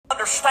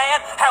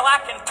understand how I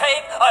can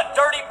take a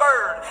dirty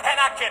bird and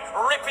I can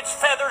rip its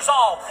feathers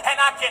off and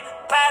I can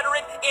batter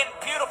it in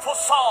beautiful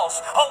sauce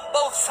on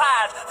both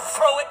sides,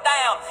 throw it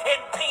down in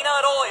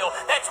peanut oil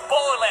that's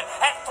boiling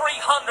at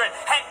 325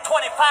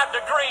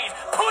 degrees,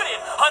 put it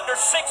under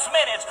 6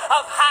 minutes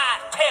of high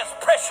test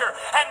pressure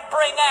and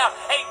bring out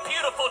a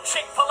beautiful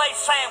Chick-fil-A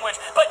sandwich.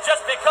 But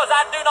just because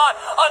I do not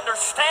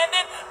understand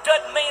it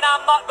doesn't mean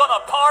I'm not going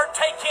to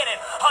partake in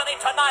it.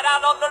 Honey, tonight I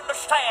don't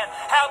understand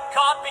how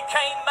God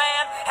became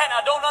man, and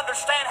I don't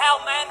understand how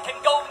man can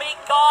go meet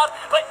God,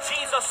 but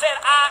Jesus said,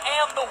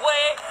 I am the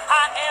way,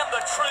 I am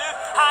the truth,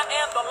 I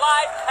am the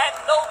life, and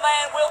no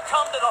man will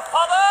come to the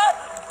Father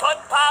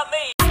but by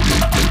me.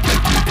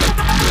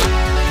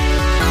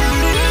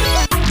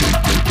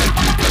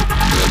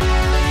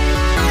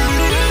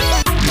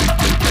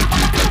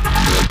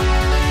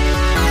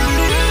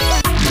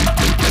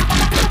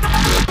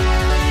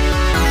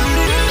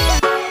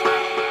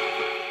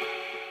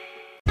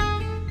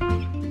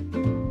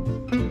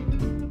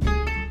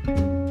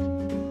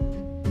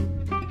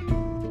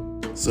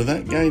 So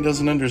that guy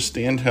doesn't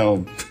understand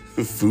how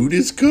food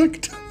is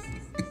cooked?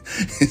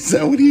 Is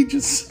that what he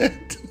just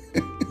said?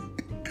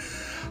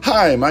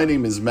 Hi, my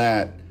name is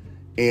Matt,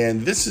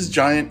 and this is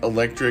Giant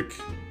Electric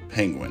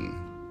Penguin,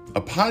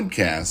 a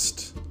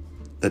podcast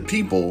that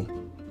people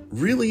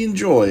really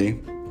enjoy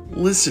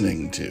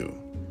listening to.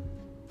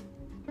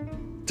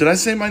 Did I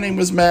say my name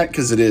was Matt?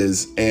 Because it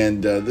is,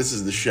 and this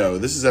is the show.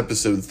 This is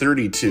episode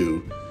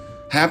 32.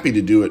 Happy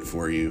to do it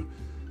for you.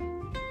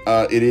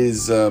 It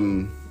is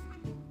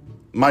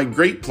my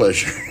great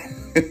pleasure.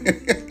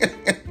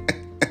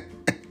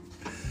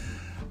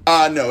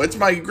 No, it's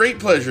my great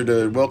pleasure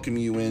to welcome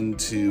you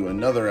into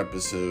another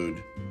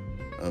episode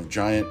of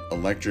Giant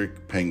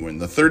Electric Penguin,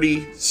 the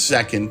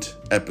 32nd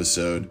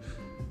episode.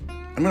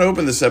 I'm going to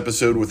open this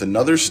episode with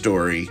another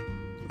story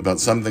about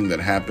something that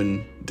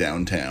happened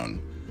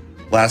downtown.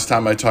 Last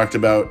time I talked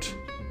about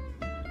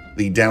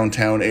the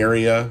downtown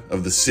area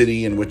of the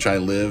city in which I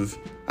live.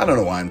 I don't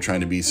know why I'm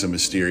trying to be so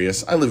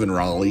mysterious. I live in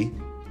Raleigh.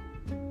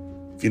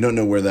 If you don't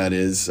know where that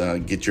is,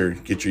 get your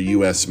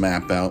U.S.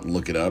 map out and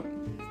look it up.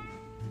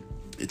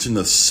 It's in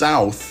the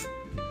South.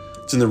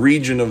 It's in the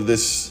region of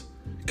this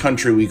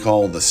country we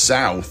call the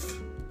South.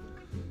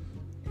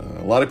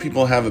 A lot of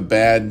people have a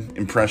bad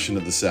impression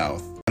of the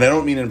South. And I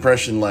don't mean an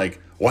impression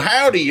like, well,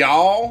 howdy,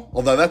 y'all.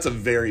 Although that's a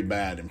very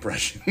bad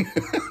impression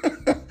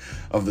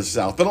of the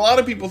South. But a lot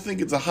of people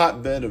think it's a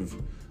hotbed of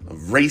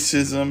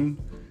racism.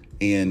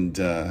 And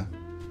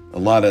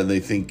they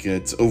think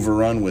it's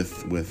overrun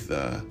with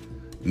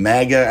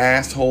MAGA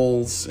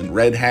assholes and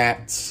red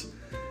hats.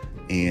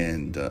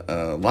 And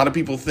a lot of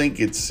people think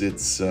it's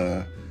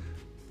like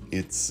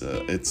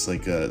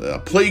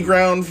a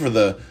playground for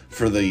the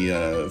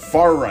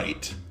far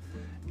right,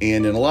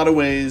 and in a lot of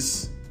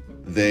ways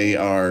they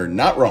are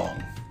not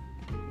wrong,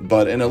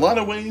 but in a lot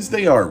of ways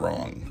they are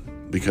wrong,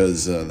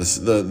 because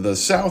the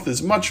South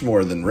is much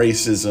more than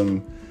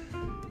racism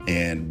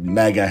and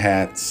MAGA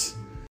hats.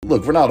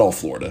 Look, we're not all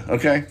Florida,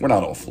 okay? We're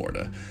not all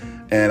Florida,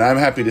 and I'm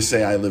happy to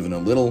say I live in a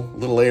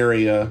little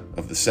area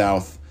of the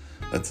South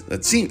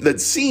that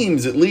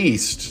seems, at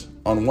least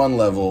on one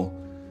level,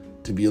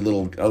 to be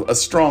a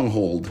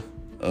stronghold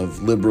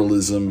of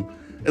liberalism.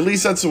 At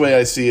least that's the way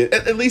I see it.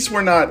 At least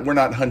we're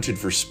not hunted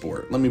for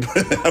sport. Let me put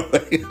it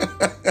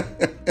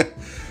that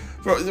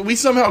way. We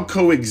somehow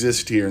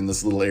coexist here in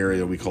this little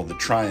area we call the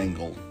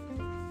Triangle.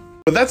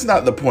 But that's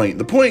not the point.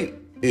 The point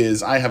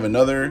is I have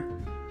another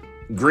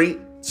great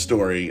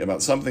story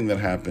about something that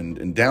happened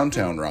in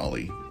downtown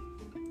Raleigh,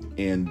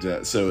 and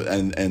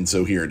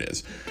so here it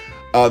is.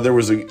 I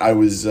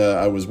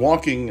was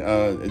walking,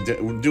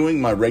 doing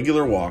my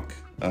regular walk.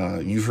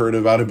 You've heard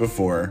about it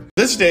before.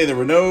 This day, there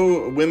were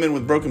no women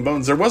with broken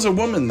bones. There was a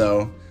woman,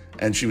 though,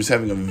 and she was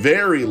having a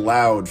very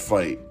loud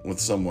fight with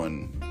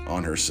someone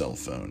on her cell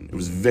phone. It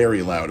was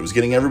very loud. It was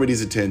getting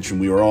everybody's attention.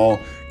 We were all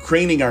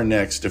craning our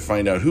necks to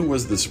find out who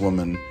was this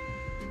woman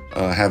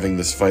having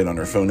this fight on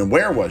her phone, and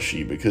where was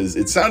she? Because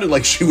it sounded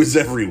like she was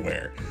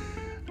everywhere.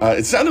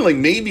 It sounded like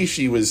maybe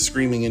she was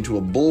screaming into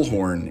a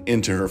bullhorn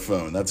into her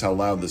phone. That's how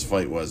loud this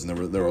fight was, and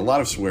there were a lot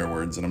of swear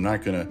words. And I'm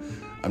not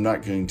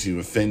going to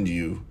offend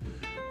you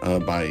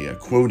by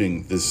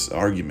quoting this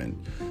argument,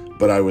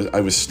 but I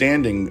was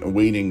standing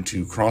waiting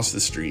to cross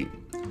the street,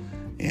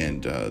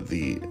 and in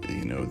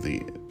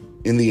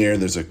the air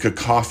there's a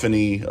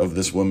cacophony of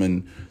this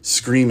woman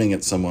screaming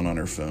at someone on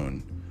her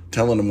phone,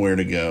 telling them where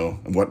to go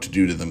and what to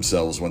do to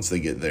themselves once they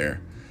get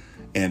there.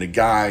 And a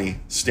guy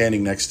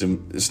standing next to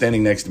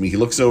me, he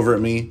looks over at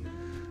me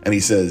and he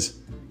says,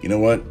 "You know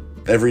what?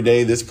 Every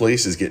day this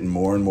place is getting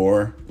more and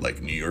more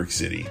like New York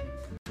City."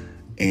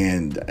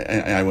 And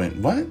I went,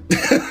 "What?"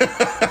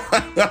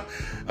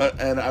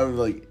 And I was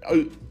like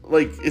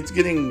it's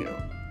getting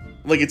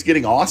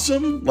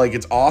awesome, like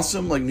it's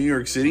awesome, like New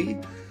York City,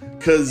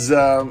 because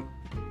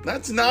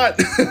that's not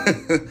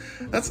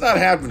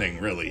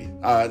happening really.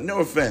 No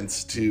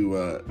offense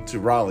to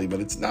Raleigh, but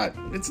it's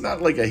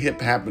not like a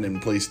hip happening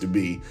place to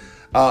be.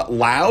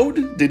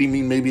 Loud? Did he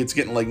mean maybe it's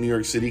getting like New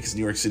York City because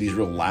New York City's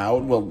real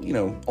loud? Well,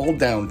 all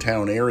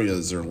downtown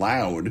areas are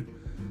loud.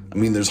 I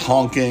mean, there's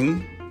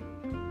honking,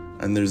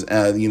 and there's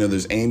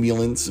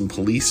ambulance and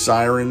police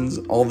sirens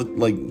all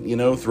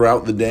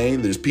throughout the day.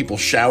 There's people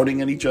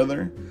shouting at each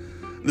other.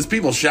 This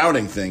people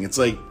shouting thing, it's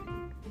like,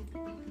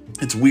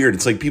 it's weird.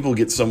 It's like people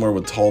get somewhere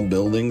with tall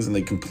buildings and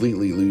they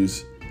completely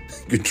lose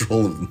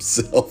control of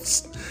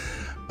themselves.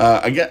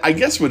 I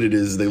guess what it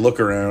is, they look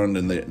around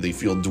and they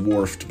feel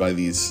dwarfed by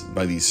these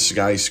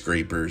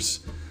skyscrapers.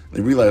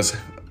 They realize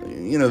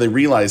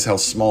how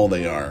small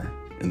they are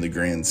in the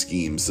grand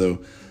scheme.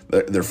 So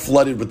they're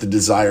flooded with the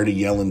desire to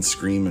yell and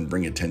scream and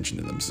bring attention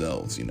to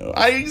themselves.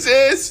 I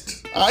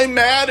exist. I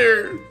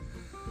matter.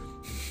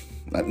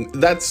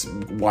 That's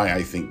why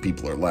I think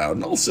people are loud.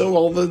 And also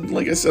all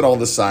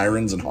the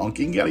sirens and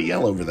honking, you gotta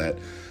yell over that.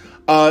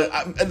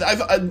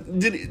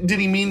 Did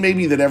he mean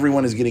maybe that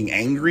everyone is getting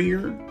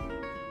angrier?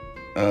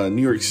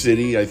 New York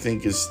City, I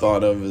think, is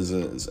thought of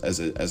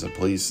as a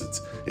place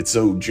it's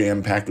so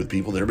jam-packed with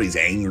people that everybody's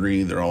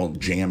angry. They're all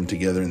jammed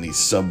together in these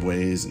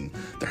subways, and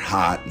they're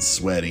hot and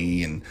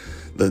sweaty, and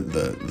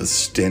the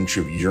stench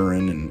of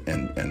urine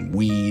and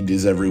weed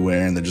is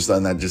everywhere, and just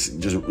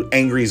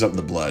angries up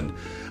the blood.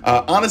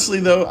 Honestly,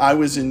 though, I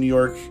was in New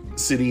York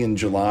City in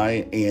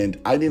July, and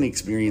I didn't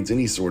experience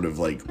any sort of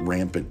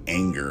rampant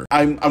anger.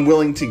 I'm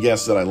willing to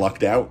guess that I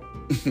lucked out.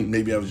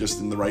 Maybe I was just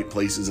in the right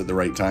places at the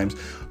right times.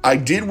 I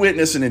did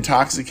witness an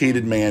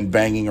intoxicated man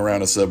banging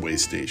around a subway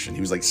station.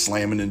 He was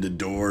slamming into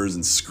doors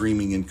and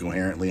screaming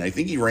incoherently. I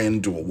think he ran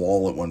into a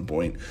wall at one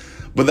point.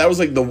 But that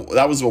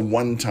was a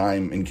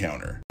one-time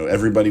encounter.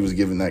 Everybody was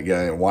giving that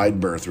guy a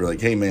wide berth. We're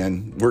like, hey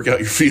man, work out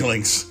your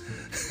feelings,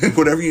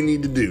 whatever you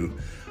need to do.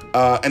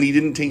 And he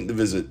didn't taint the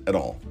visit at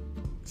all.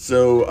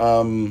 So,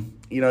 I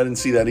didn't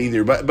see that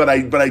either. But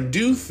I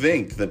do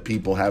think that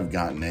people have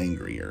gotten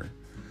angrier.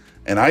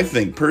 And I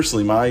think,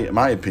 personally,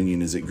 my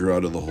opinion is it grew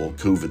out of the whole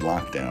COVID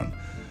lockdown.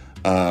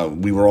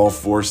 We were all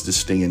forced to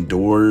stay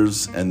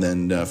indoors, and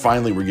then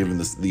finally we're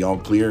given the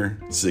all-clear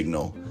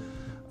signal.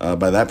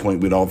 By that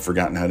point, we'd all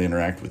forgotten how to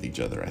interact with each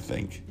other, I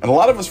think. And a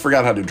lot of us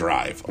forgot how to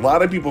drive. A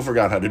lot of people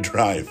forgot how to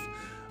drive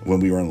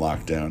when we were in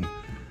lockdown.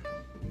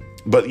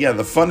 But yeah,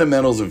 the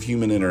fundamentals of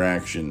human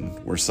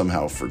interaction were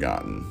somehow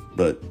forgotten.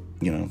 But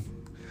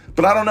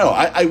I don't know.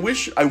 I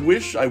wish I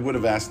would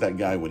have asked that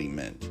guy what he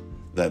meant.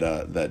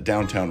 That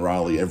downtown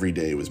Raleigh every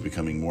day was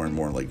becoming more and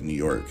more like New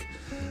York,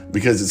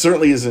 because it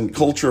certainly isn't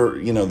culture.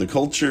 The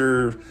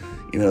culture.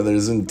 There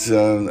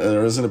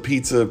isn't a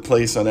pizza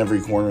place on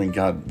every corner, and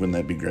God, wouldn't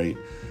that be great?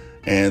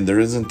 And there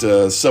isn't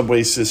a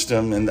subway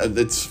system, and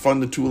it's fun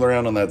to tool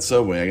around on that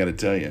subway. I got to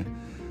tell you,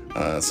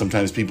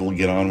 sometimes people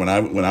get on. When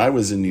I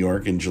was in New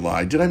York in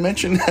July, did I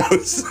mention I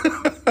was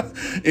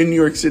in New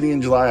York City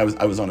in July?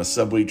 I was on a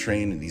subway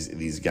train, and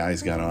these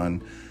guys got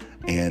on,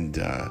 and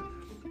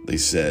they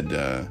said,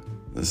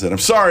 I'm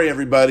sorry,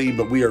 everybody,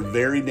 but we are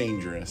very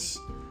dangerous.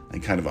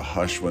 And kind of a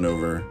hush went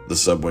over the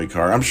subway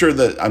car. I'm sure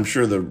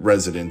the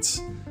residents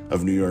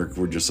of New York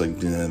were just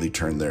they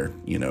turned their,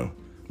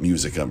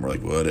 music up. We're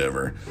like,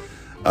 whatever.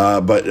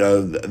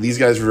 But these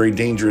guys were very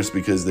dangerous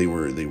because they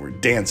were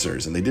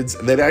dancers, and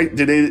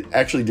they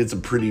actually did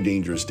some pretty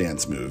dangerous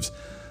dance moves.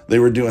 They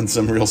were doing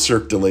some real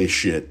Cirque du Soleil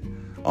shit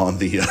on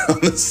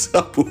the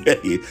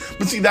subway.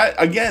 But see,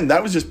 that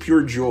was just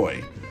pure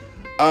joy.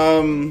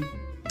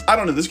 I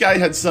don't know. This guy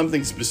had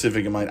something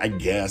specific in mind, I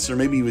guess, or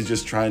maybe he was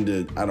just trying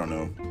to, I don't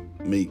know,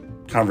 make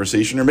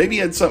conversation, or maybe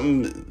he had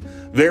something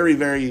very,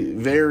 very,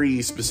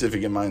 very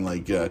specific in mind,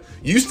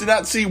 used to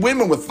not see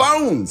women with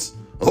phones,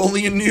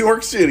 only in New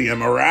York City,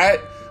 am I right?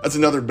 That's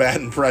another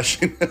bad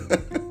impression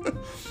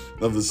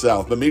of the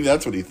South, but maybe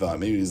that's what he thought.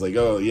 Maybe he's like,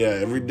 oh yeah,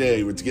 every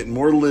day it's getting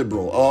more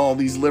liberal. All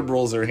these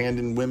liberals are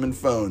handing women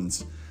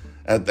phones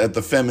at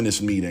the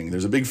feminist meeting.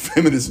 There's a big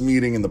feminist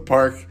meeting in the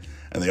park,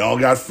 and they all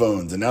got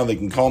phones, and now they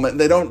can call men.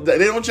 They don't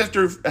just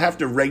have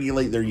to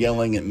regulate their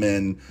yelling at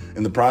men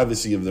in the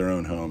privacy of their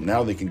own home.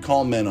 Now they can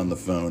call men on the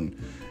phone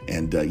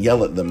and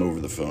yell at them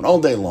over the phone all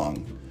day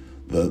long.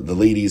 The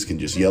ladies can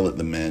just yell at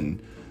the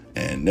men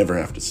and never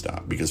have to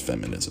stop because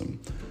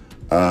feminism.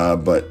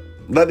 But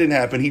that didn't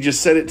happen. He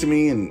just said it to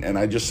me, and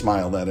I just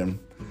smiled at him.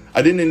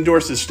 I didn't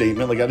endorse his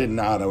statement. I did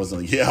nod. I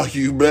wasn't like, yeah,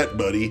 you bet,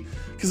 buddy.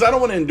 Because I don't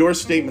want to endorse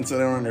statements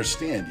that I don't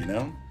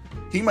understand,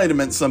 He might have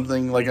meant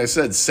something, like I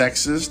said,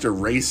 sexist or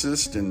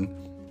racist, and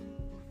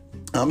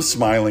I'm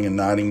smiling and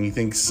nodding. He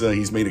thinks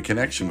he's made a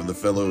connection with a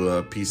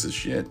fellow piece of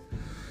shit.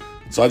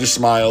 So I just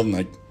smiled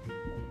and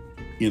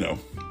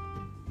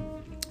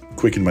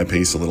quickened my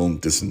pace a little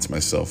and distanced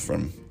myself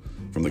from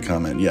the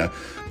comment. Yeah,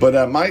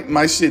 but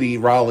my city,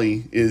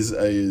 Raleigh,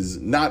 is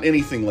not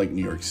anything like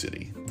New York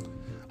City.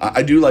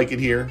 I do like it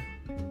here.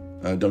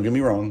 Don't get me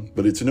wrong,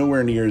 but it's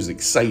nowhere near as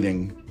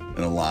exciting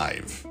and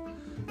alive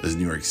as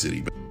New York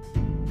City.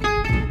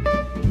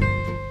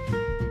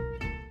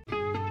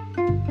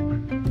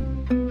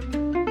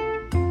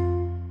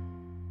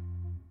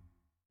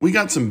 We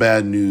got some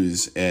bad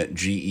news at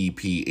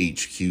GEP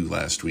HQ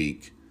last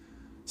week.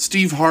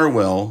 Steve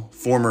Harwell,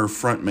 former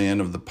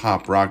frontman of the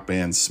pop rock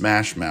band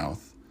Smash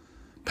Mouth,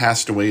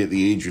 passed away at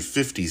the age of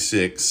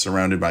 56,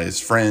 surrounded by his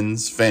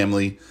friends,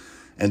 family,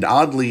 and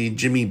oddly,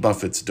 Jimmy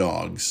Buffett's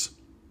dogs.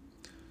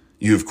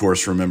 You, of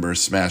course, remember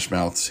Smash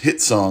Mouth's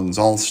hit songs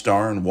All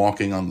Star and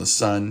Walking on the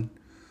Sun.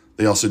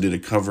 They also did a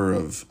cover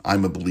of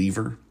I'm a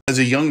Believer. As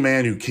a young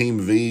man who came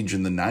of age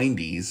in the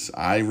 90s,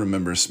 I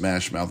remember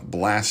Smash Mouth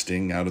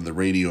blasting out of the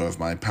radio of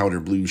my powder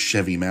blue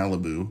Chevy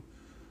Malibu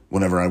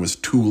whenever I was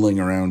tooling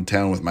around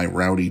town with my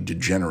rowdy,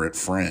 degenerate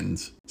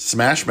friends.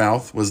 Smash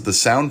Mouth was the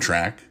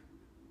soundtrack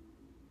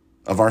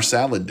of our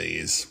salad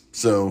days.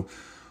 So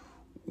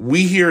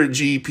we here at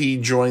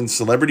GP joined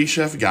celebrity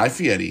chef Guy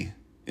Fieri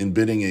in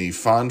bidding a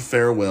fond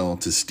farewell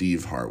to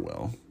Steve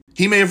Harwell.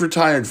 He may have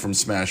retired from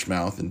Smash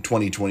Mouth in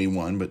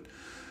 2021, but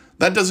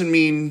that doesn't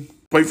mean,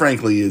 quite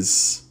frankly,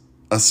 is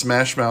a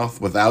Smash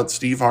Mouth without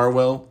Steve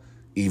Harwell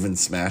even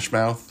Smash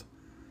Mouth?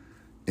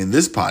 In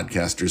this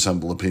podcaster's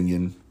humble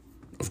opinion,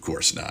 of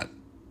course not.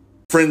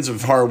 Friends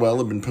of Harwell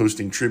have been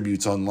posting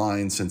tributes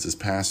online since his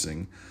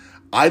passing.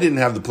 I didn't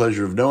have the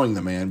pleasure of knowing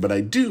the man, but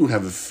I do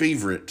have a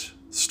favorite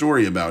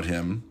story about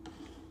him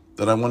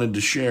that I wanted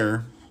to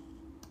share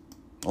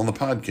on the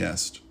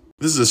podcast.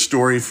 This is a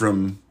story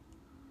from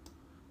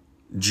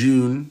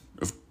June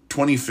of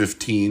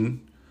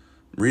 2015.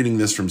 I'm reading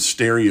this from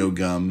Stereo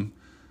Gum.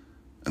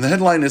 And the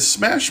headline is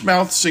Smash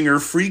Mouth singer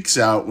freaks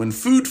out when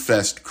Food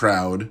Fest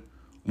crowd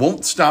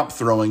won't stop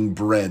throwing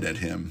bread at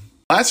him.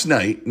 Last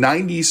night,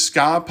 90s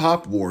ska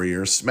pop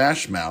warrior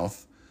Smash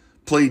Mouth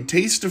played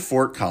Taste of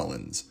Fort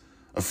Collins,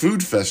 a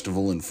food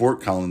festival in Fort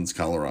Collins,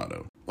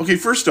 Colorado. Okay,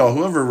 first of all,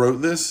 whoever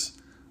wrote this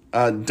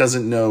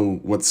doesn't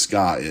know what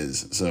ska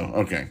is, so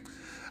okay.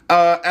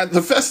 At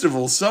the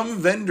festival, some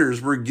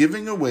vendors were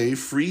giving away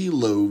free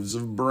loaves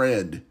of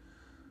bread,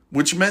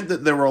 which meant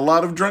that there were a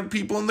lot of drunk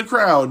people in the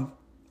crowd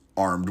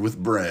armed with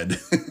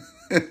bread.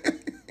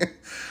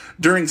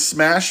 During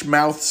Smash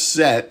Mouth's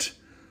set,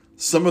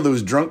 some of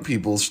those drunk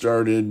people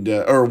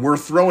were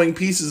throwing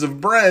pieces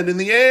of bread in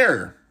the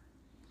air.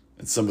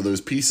 And some of those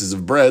pieces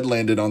of bread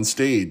landed on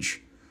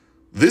stage.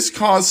 This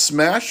caused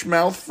Smash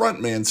Mouth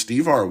frontman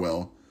Steve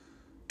Harwell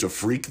to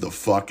freak the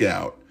fuck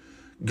out,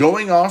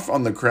 going off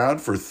on the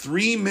crowd for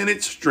 3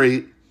 minutes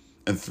straight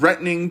and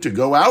threatening to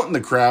go out in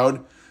the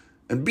crowd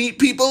and beat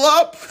people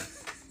up.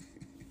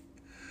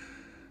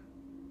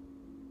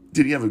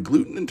 Did he have a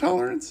gluten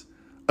intolerance?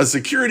 A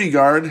security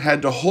guard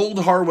had to hold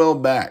Harwell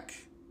back,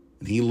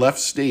 and he left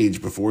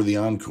stage before the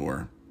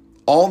encore.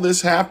 All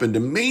this happened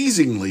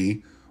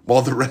amazingly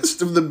while the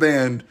rest of the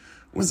band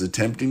was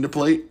attempting to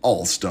play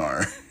All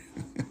Star.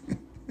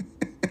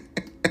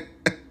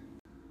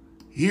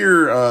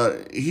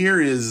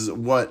 Here is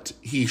what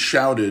he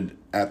shouted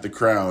at the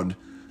crowd,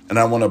 and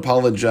I want to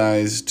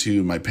apologize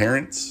to my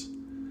parents,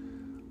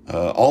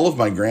 all of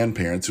my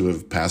grandparents who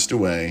have passed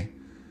away,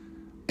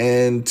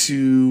 and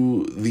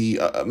to the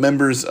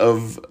members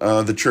of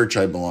the church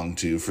I belong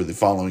to for the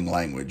following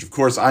language. Of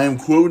course, I am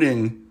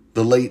quoting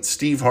the late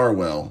Steve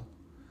Harwell.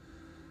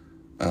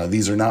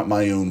 These are not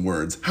my own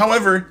words.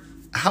 However,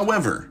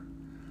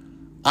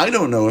 I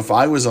don't know if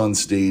I was on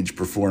stage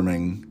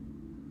performing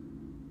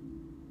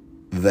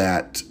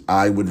that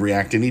I would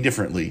react any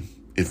differently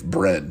if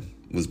bread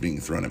was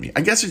being thrown at me.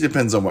 I guess it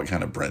depends on what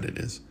kind of bread it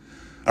is.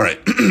 All right.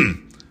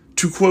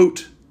 To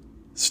quote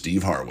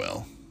Steve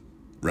Harwell,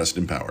 rest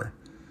in power.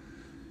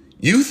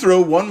 You throw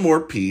one more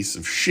piece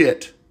of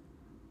shit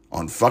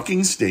on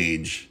fucking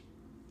stage,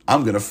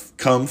 I'm going to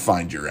come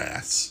find your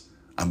ass.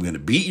 I'm going to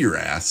beat your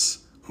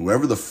ass,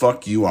 whoever the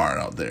fuck you are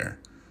out there.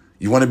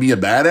 You want to be a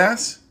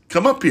badass?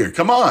 Come up here.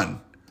 Come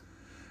on.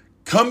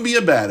 Come be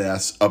a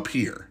badass up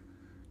here.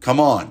 Come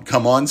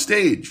on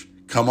stage.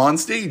 Come on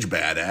stage,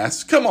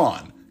 badass. Come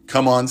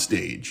on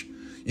stage.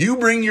 You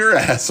bring your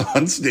ass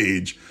on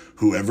stage,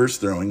 whoever's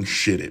throwing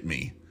shit at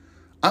me.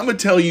 I'm going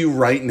to tell you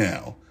right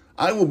now,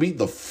 I will beat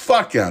the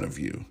fuck out of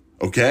you,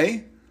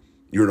 okay?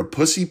 You're a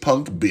pussy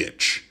punk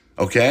bitch,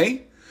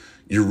 okay?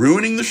 You're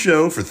ruining the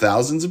show for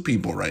thousands of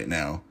people right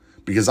now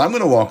because I'm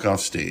going to walk off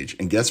stage,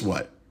 and guess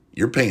what?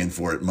 You're paying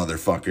for it,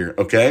 motherfucker,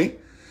 okay?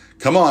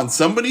 Come on,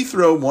 somebody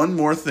throw one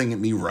more thing at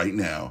me right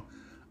now.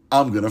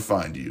 I'm going to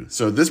find you.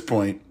 So at this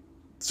point,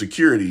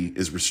 security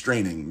is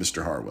restraining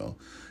Mr. Harwell.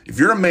 If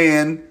you're a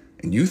man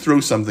and you throw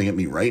something at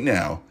me right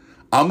now,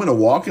 I'm going to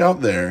walk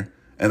out there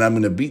and I'm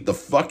going to beat the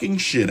fucking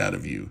shit out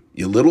of you.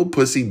 You little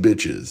pussy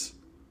bitches.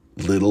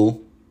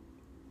 Little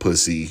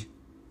pussy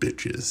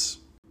bitches.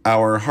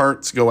 Our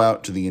hearts go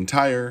out to the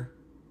entire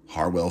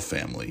Harwell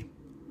family.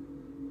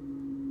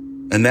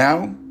 And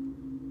now,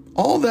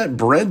 all that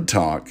bread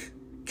talk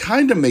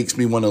kind of makes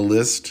me want to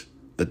list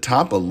the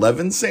top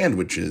 11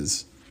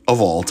 sandwiches of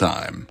all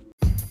time.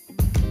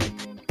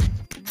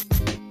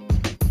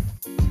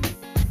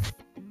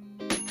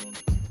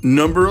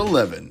 Number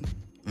 11,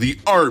 the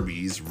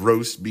Arby's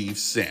roast beef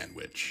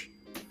sandwich.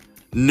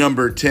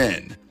 Number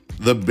 10,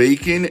 the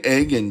bacon,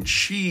 egg, and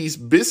cheese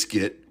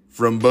biscuit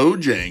from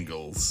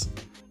Bojangles.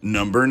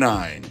 Number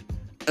 9,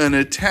 an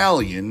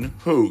Italian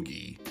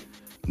hoagie.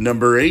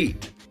 Number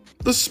 8,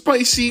 the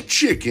spicy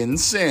chicken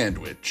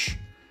sandwich.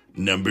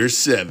 Number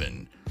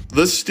 7,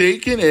 the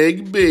steak and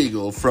egg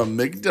bagel from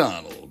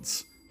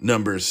McDonald's.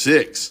 Number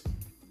 6,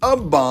 a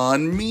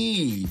banh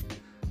mi.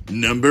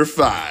 Number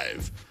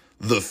 5,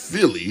 the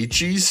Philly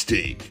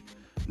cheesesteak.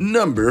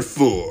 Number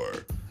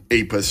 4,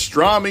 a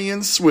pastrami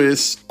and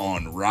Swiss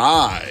on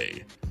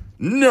rye.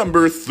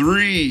 Number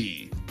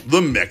 3,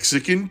 the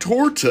Mexican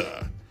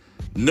torta.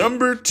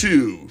 Number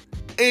 2,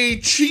 a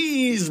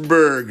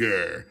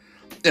cheeseburger.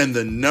 And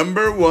the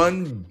number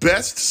 1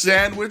 best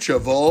sandwich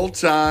of all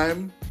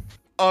time,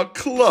 a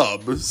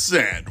club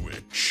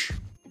sandwich.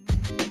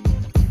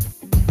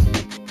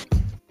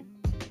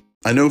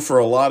 I know for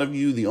a lot of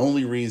you, the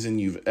only reason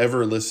you've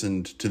ever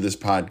listened to this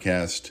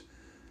podcast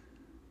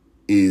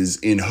is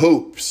in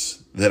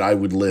hopes that I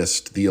would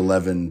list the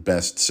 11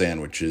 best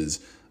sandwiches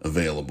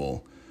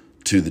available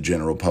to the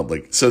general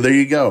public. So there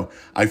you go.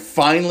 I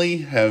finally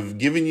have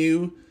given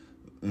you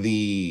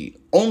the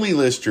only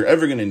list you're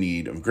ever going to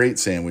need of great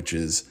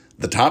sandwiches,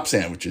 the top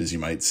sandwiches, you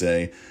might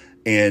say.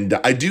 And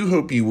I do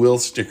hope you will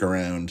stick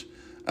around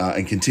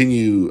and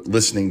continue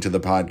listening to the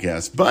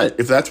podcast. But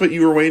if that's what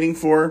you were waiting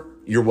for,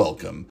 you're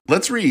welcome.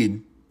 Let's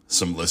read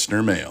some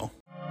listener mail.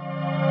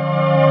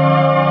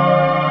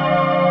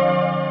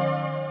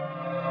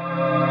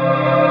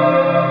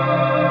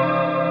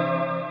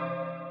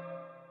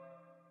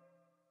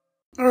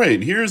 All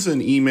right, here's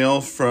an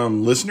email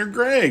from listener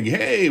Greg.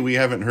 Hey, we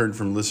haven't heard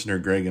from listener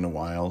Greg in a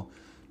while.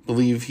 I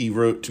believe he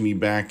wrote to me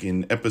back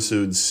in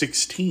episode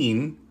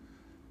 16.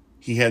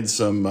 He had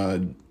some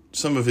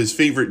of his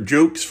favorite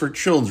jokes for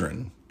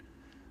children,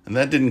 and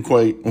that didn't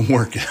quite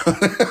work out.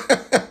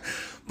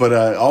 But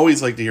I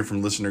always like to hear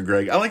from listener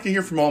Greg. I like to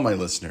hear from all my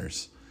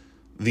listeners.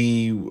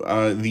 The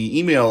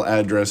email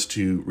address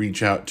to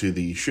reach out to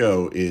the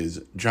show is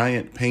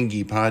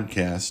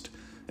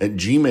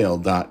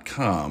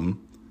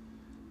giantpengypodcast@gmail.com.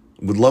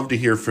 Would love to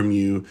hear from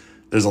you.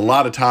 There's a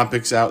lot of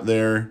topics out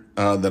there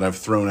that I've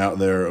thrown out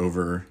there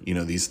over,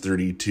 these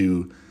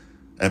 32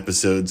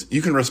 episodes.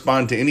 You can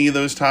respond to any of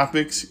those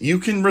topics. You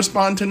can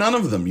respond to none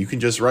of them. You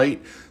can just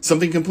write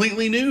something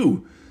completely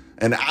new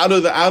and out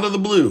of the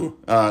blue.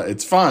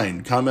 It's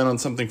fine. Comment on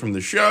something from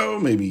the show.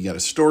 Maybe you got a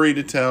story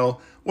to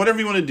tell. Whatever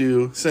you want to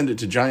do, send it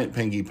to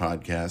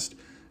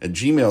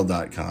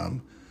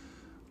giantpengypodcast@gmail.com.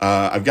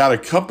 I've got a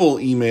couple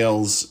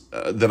emails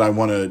that I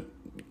want to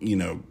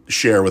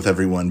share with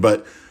everyone,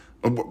 but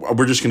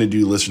we're just going to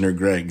do listener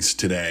Greg's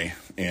today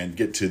and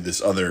get to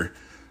this other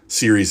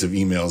series of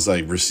emails I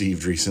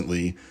received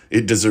recently.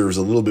 It deserves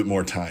a little bit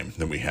more time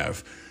than we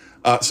have.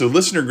 So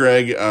listener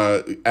Greg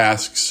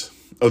asks,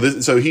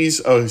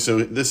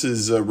 this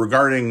is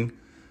regarding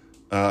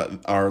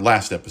our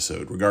last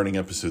episode, regarding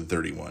episode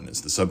 31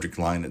 is the subject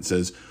line. It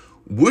says,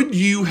 would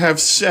you have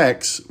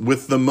sex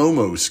with the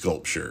Momo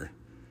sculpture?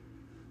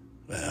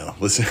 Well,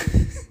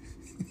 listen.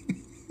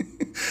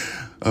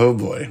 Oh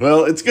boy.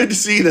 Well, it's good to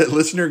see that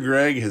listener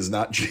Greg has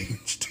not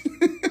changed.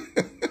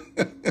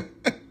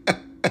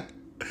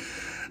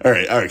 All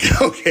right.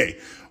 Okay.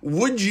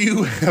 Would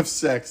you have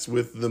sex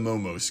with the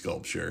Momo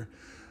sculpture?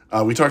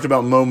 We talked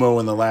about Momo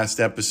in the last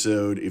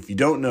episode. If you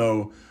don't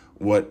know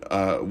what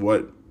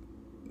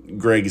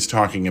Greg is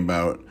talking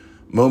about,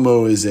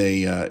 Momo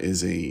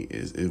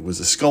it was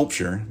a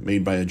sculpture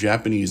made by a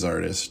Japanese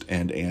artist,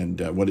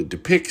 and what it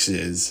depicts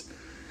is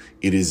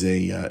a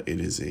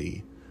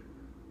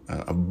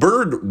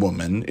bird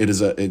woman.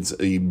 It's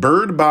a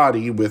bird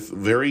body with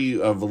very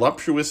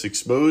voluptuous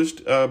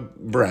exposed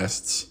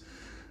breasts,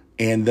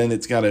 and then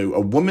it's got a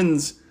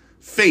woman's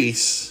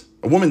face,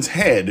 a woman's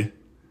head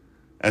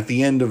at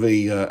the end of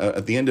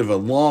a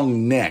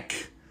long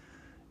neck,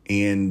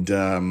 and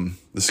the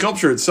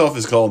sculpture itself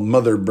is called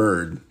Mother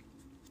Bird,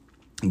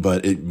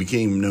 but it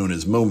became known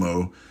as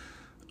Momo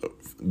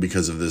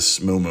because of this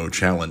Momo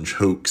challenge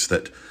hoax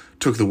that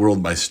took the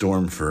world by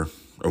storm for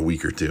a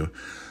week or two.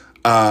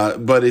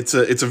 But it's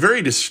a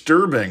very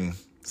disturbing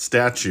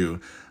statue.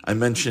 I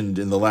mentioned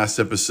in the last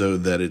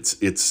episode that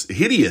it's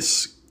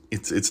hideous.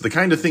 It's the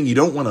kind of thing you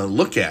don't want to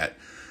look at,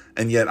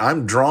 and yet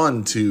I'm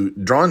drawn to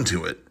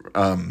it.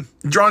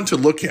 Drawn to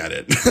look at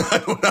it.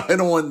 I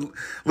don't want.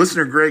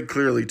 Listener Greg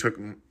clearly took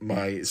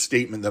my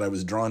statement that I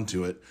was drawn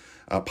to it,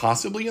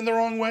 possibly in the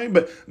wrong way,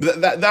 but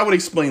that would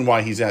explain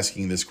why he's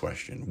asking this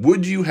question.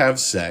 Would you have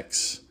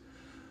sex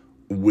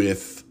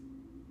with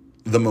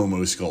the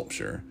Momo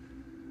sculpture?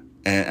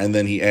 And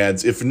then he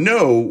adds, if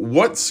no,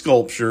 what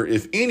sculpture,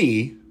 if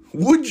any,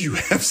 would you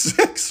have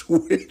sex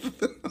with?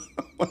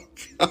 Oh my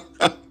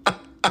God.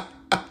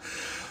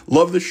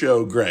 Love the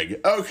show, Greg.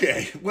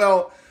 Okay,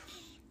 well,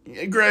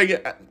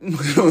 Greg,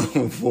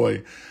 oh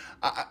boy.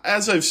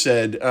 As I've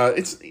said,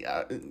 it's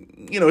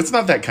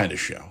not that kind of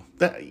show.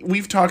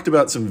 We've talked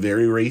about some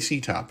very racy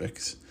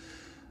topics,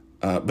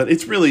 but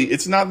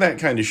it's not that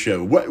kind of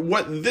show.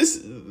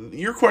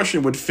 Your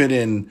question would fit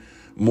in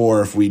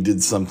more if we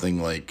did something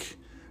like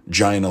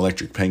Giant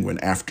Electric Penguin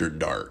After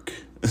Dark.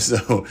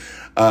 So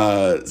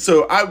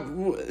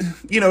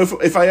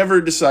if I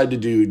ever decide to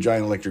do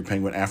Giant Electric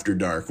Penguin After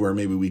Dark, where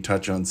maybe we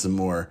touch on some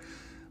more,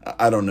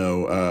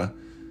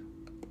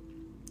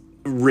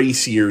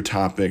 racier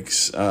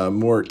topics,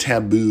 more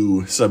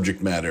taboo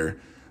subject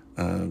matter,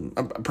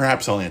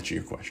 perhaps I'll answer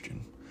your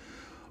question.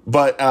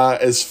 But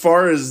as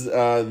far as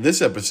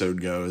this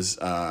episode goes,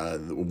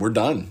 we're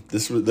done.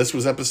 This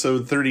was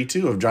episode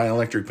 32 of Giant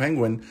Electric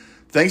Penguin.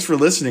 Thanks for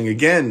listening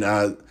again.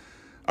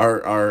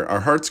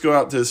 Our hearts go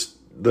out to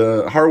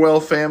the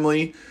Harwell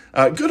family.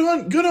 Good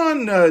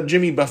on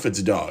Jimmy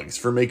Buffett's dogs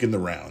for making the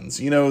rounds.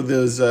 You know,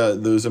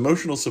 those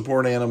emotional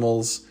support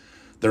animals.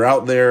 They're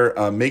out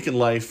there making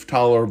life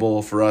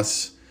tolerable for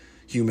us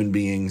human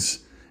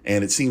beings,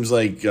 and it seems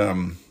like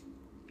Jimmy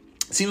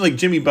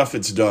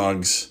Buffett's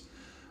dogs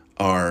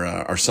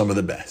are some of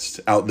the best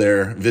out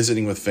there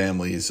visiting with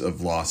families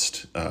of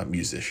lost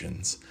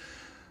musicians.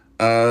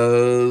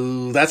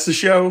 That's the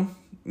show.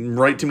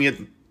 Write to me at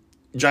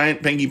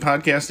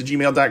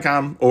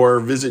giantpengypodcast@gmail.com or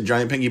visit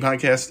Giant Pengy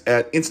Podcast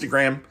at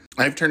Instagram.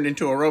 I've turned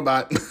into a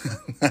robot.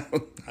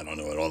 I don't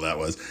know what all that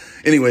was.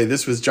 Anyway,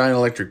 this was Giant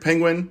Electric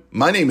Penguin.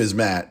 My name is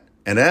Matt,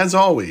 and as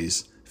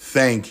always,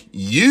 thank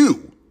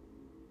you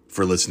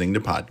for listening to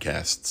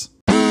podcasts.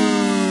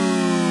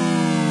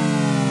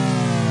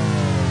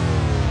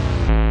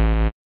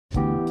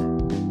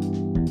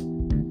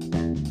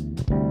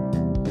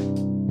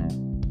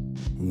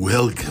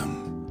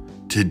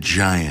 Welcome to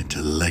Giant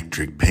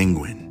Electric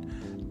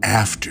Penguin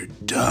After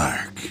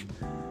Dark.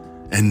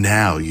 And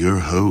now your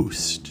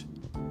host,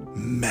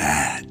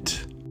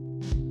 Matt.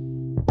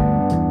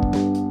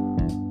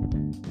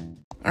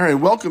 All right,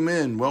 welcome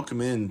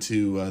in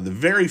to the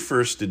very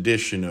first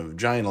edition of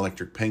Giant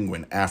Electric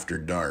Penguin After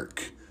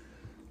Dark.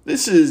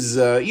 This is,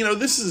 a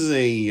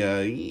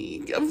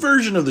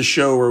version of the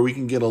show where we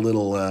can get a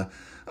little,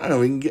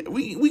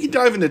 we can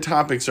dive into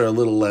topics that are a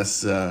little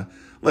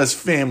less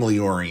family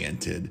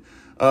oriented,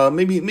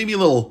 maybe a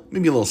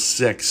little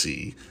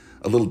sexy,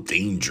 a little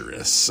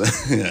dangerous.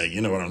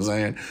 You know what I'm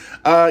saying?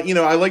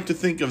 I like to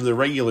think of the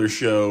regular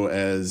show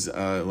as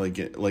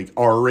like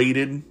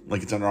R-rated,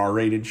 like it's an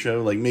R-rated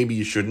show. Like maybe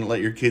you shouldn't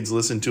let your kids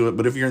listen to it,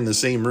 but if you're in the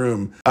same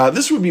room,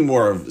 this would be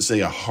more of,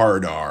 say, a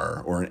hard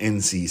R or an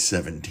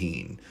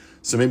NC-17.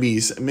 So maybe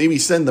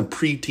send the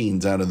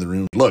preteens out of the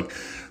room. Look,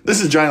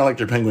 this is Giant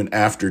Electric Penguin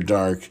After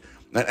Dark,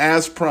 and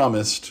as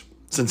promised,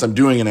 since I'm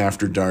doing an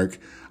After Dark,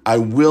 I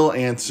will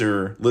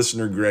answer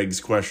listener Greg's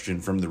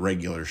question from the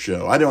regular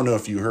show. I don't know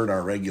if you heard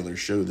our regular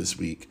show this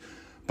week,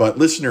 but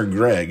listener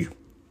Greg,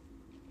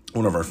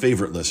 one of our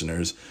favorite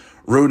listeners,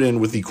 wrote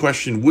in with the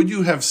question, would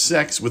you have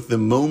sex with the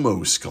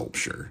Momo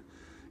sculpture?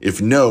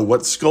 If no,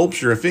 what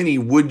sculpture, if any,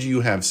 would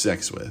you have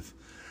sex with?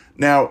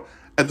 Now,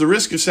 at the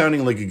risk of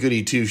sounding like a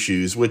goody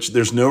two-shoes, which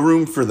there's no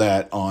room for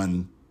that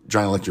on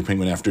Giant Electric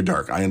Penguin After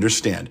Dark, I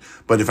understand.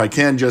 But if I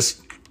can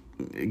just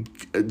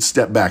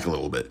step back a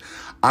little bit.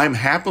 I'm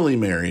happily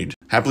married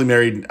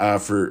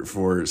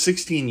for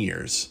 16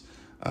 years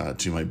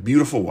to my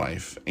beautiful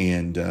wife,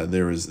 and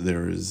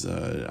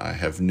I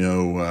have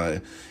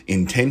no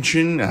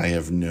intention, I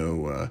have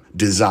no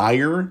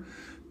desire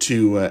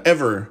to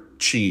ever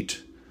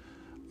cheat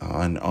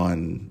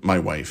on my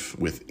wife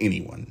with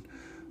anyone,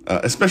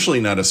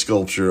 especially not a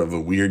sculpture of a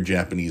weird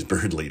Japanese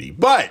bird lady.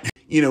 But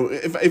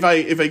if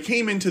I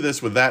came into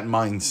this with that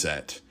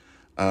mindset,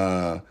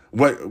 the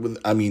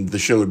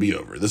show would be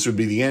over. This would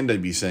be the end.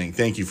 I'd be saying,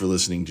 thank you for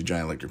listening to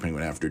Giant Electric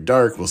Penguin After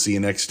Dark. We'll see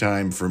you next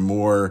time for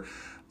more,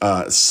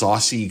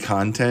 saucy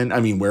content. I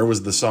mean, where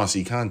was the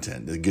saucy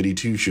content? The goody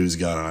two-shoes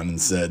got on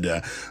and said,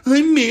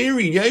 I'm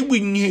married. I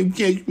wouldn't have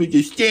sex with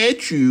a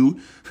statue.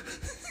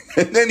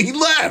 And then he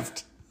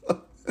left.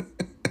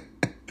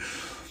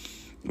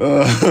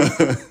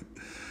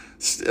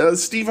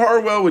 Steve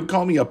Harwell would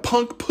call me a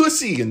punk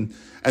pussy and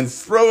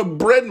throw a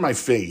bread in my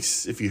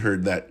face if you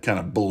heard that kind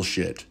of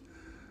bullshit.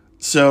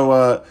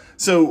 So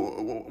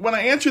when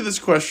I answer this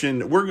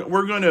question,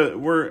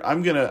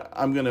 I'm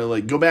gonna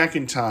like go back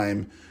in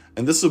time,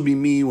 and this will be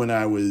me when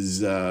I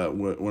was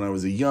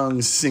a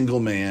young single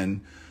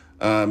man.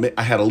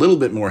 I had a little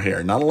bit more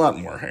hair, not a lot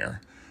more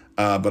hair,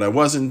 but I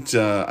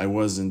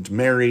wasn't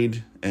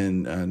married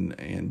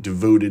and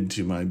devoted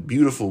to my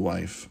beautiful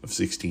wife of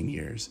 16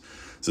 years.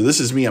 So this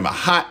is me. I'm a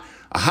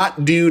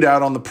hot dude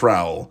out on the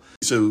prowl.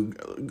 So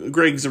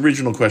Greg's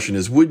original question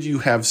is, would you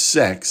have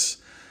sex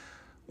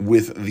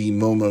with the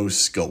Momo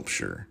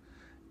sculpture?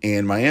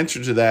 And my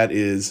answer to that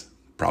is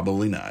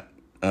probably not.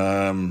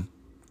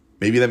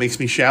 Maybe that makes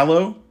me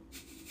shallow.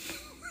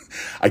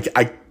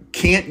 I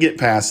can't get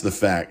past the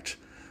fact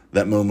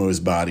that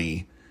Momo's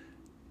body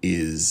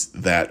is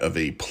that of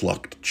a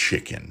plucked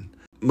chicken.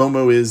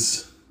 Momo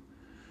is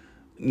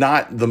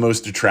not the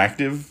most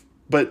attractive,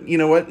 but you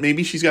know what?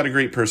 Maybe she's got a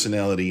great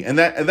personality. And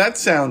that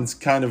sounds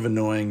kind of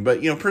annoying,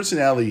 but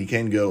personality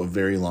can go a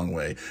very long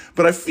way.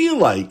 But I feel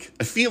like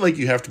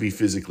you have to be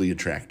physically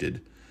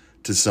attracted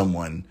to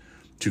someone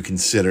to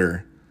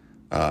consider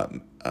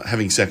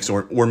having sex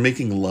or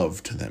making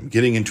love to them,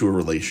 getting into a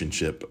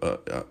relationship,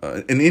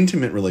 an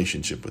intimate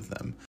relationship with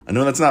them. I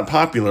know that's not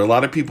popular. A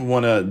lot of people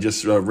want to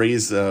just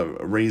raise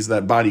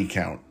that body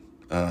count.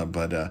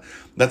 But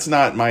that's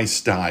not my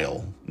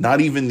style. Not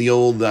even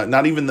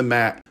the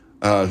Matt,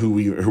 who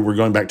we're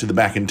going back to the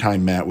back in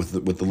time Matt with a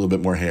little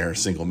bit more hair,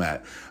 single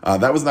Matt.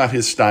 That was not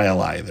his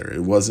style either.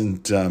 It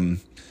wasn't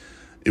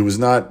It was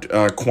not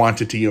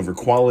quantity over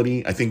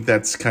quality. I think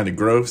that's kind of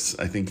gross.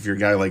 I think if you're a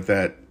guy like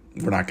that,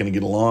 we're not going to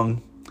get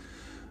along.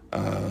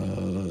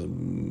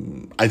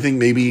 I think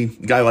maybe a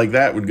guy like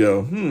that would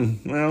go,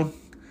 well,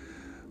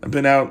 I've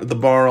been out at the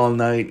bar all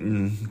night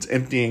and it's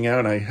emptying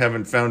out. I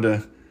haven't found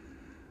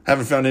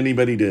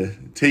anybody to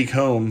take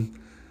home.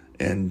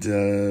 And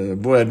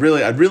boy, I'd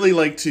really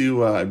like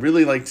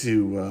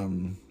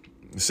to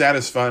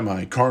satisfy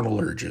my carnal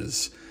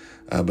urges.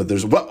 But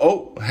there's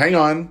hang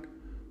on,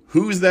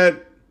 who's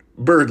that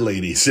bird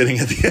lady sitting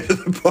at the end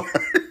of the bar?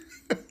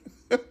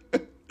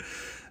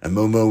 And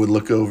Momo would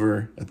look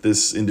over at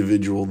this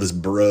individual, this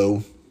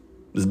bruh,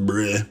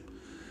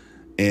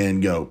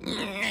 and go,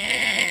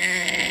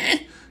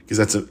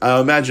 because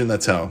I imagine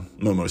that's how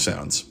Momo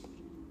sounds.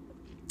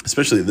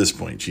 Especially at this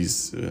point,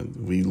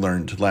 we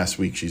learned last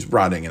week she's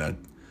rotting in a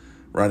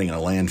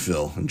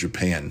landfill in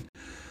Japan.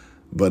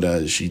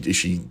 But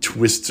she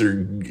twists her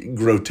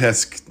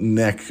grotesque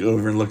neck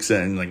over and looks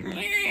at it and like,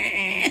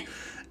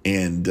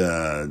 and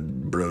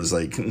bro's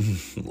like,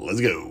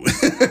 let's go.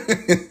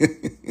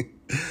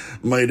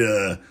 Might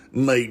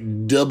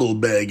double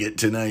bag it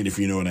tonight, if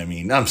you know what I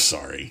mean. I'm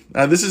sorry.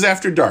 This is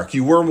after dark.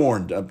 You were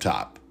warned up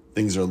top.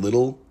 Things are a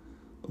little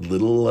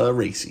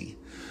racy.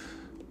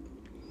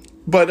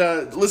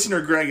 But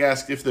listener Greg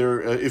asked if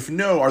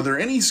are there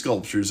any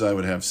sculptures I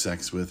would have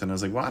sex with? And I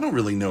was like, well, I don't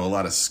really know a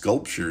lot of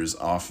sculptures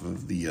off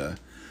of the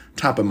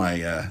top of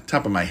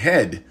my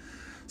head.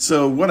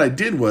 So what I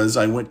did was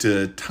I went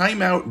to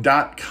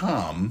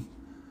timeout.com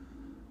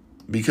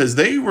because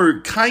they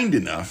were kind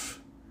enough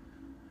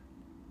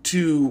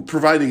to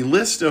provide a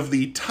list of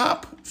the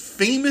top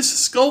famous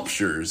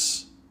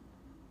sculptures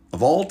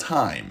of all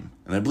time.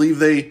 And I believe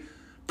they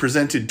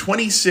presented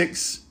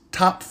 26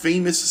 top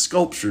famous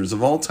sculptures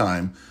of all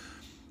time.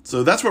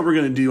 So that's what we're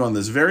going to do on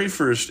this very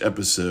first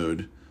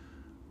episode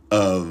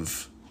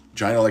of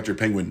Giant Electric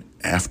Penguin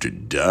After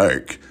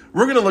Dark.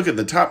 We're going to look at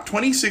the top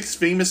 26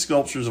 famous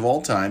sculptures of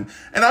all time,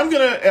 and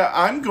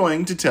I'm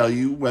going to tell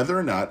you whether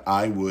or not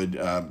I would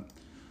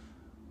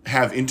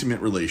have intimate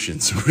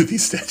relations with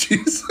these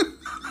statues.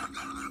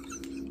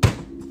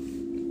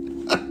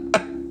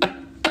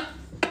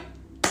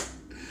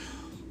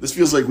 This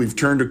feels like we've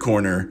turned a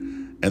corner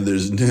and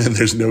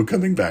there's no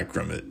coming back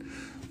from it.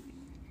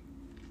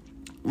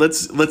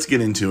 Let's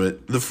get into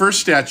it. The first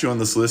statue on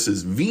this list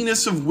is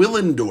Venus of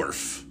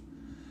Willendorf.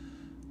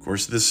 Of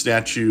course, this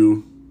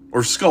statue,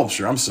 or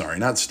sculpture, I'm sorry,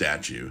 not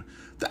statue.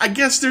 I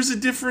guess there's a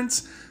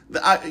difference.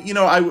 In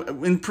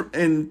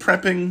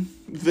prepping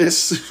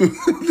this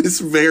this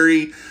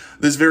very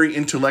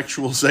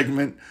intellectual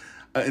segment,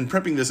 in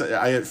prepping this,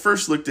 I at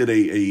first looked at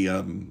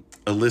a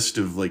list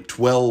of like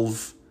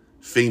 12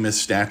 famous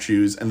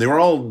statues, and they were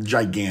all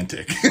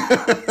gigantic.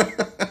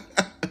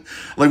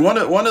 Like one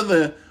of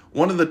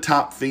the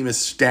top famous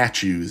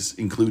statues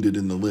included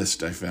in the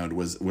list I found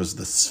was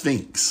the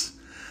Sphinx.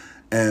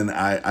 And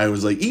I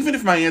was like, even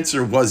if my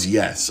answer was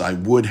yes, I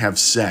would have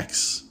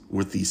sex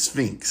with the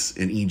Sphinx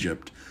in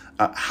Egypt.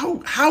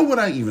 How would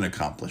I even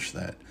accomplish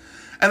that?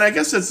 And I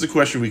guess that's the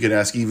question we could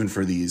ask even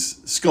for these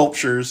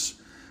sculptures.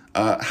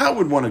 How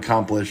would one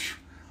accomplish?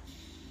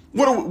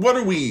 What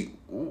are we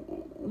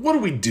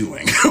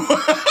doing?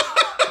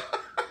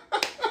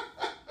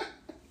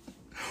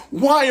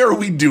 Why are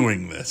we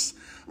doing this?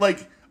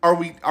 Like,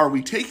 are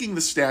we taking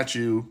the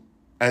statue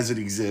as it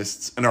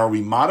exists and are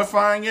we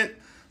modifying it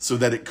so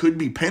that it could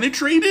be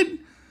penetrated?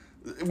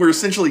 We're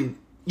essentially,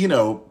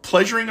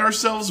 pleasuring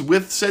ourselves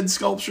with said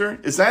sculpture.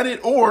 Is that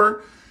it?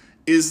 Or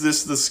is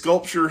this the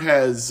sculpture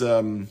has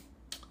like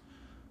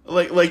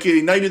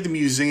a night at the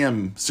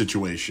museum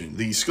situation?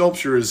 The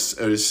sculpture is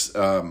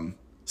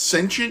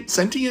sentient,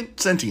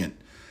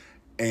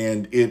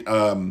 and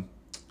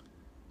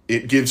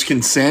it gives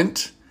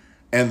consent,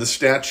 and the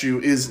statue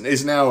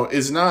is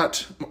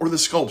not, or the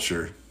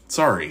sculpture,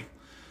 sorry,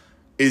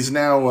 is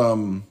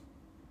now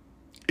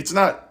it's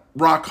not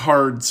rock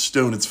hard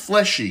stone, it's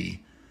fleshy.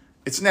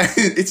 It's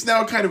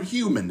now kind of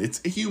human.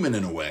 It's human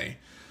in a way.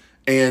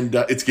 And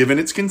it's given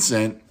its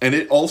consent, and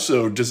it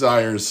also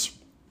desires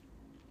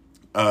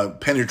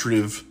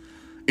penetrative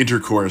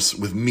intercourse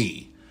with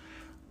me.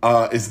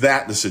 Is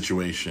that the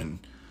situation?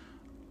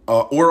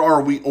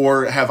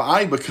 Or have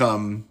I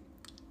become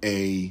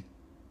a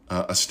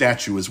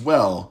statue as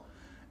well?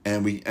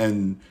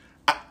 And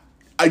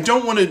I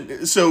don't want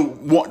to. So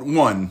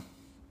one,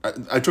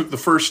 I took the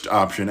first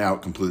option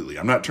out completely.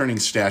 I'm not turning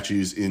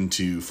statues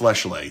into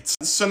fleshlights.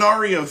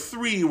 Scenario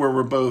 3, where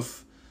we're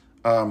both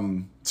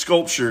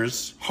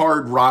sculptures,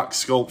 hard rock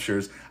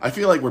sculptures. I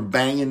feel like we're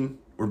banging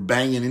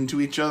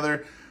into each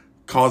other.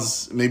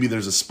 Cause maybe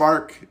there's a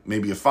spark,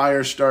 maybe a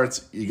fire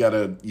starts. You got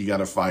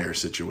a fire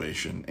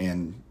situation,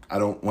 and I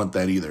don't want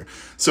that either.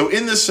 So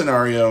in this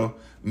scenario,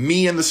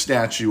 me and the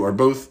statue are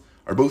both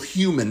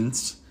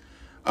humans.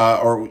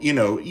 Or at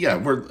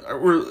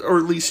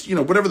least,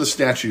 whatever the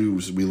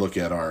statues we look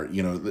at are,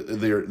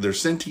 they're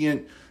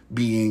sentient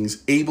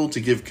beings able to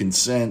give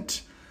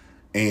consent.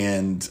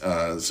 And,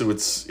 so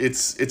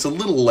it's a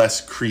little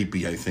less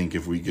creepy, I think,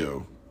 if we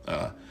go,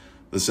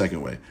 the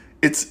second way.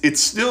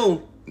 it's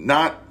still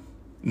not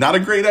a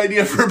great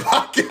idea for a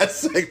podcast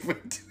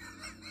segment.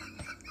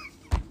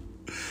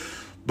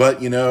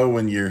 But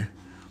when you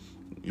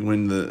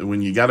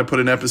got to put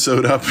an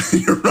episode up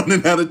and you're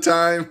running out of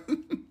time,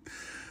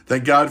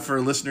 thank God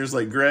for listeners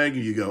like Greg.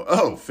 You go,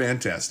 oh,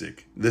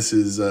 fantastic. This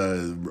is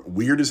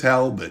weird as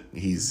hell, but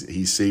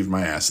he's saved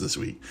my ass this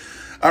week.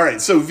 All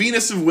right, so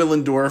Venus of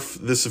Willendorf.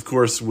 This, of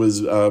course,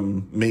 was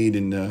made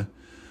I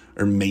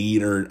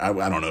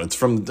don't know. It's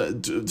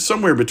from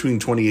somewhere between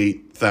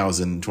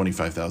 28,000 and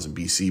 25,000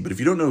 BC. But if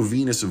you don't know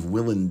Venus of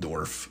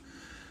Willendorf,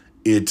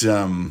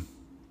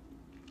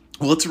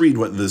 well, let's read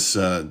what this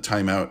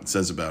Time Out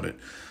says about it.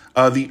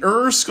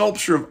 The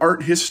sculpture of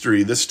art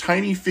history, this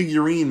tiny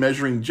figurine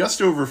measuring just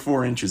over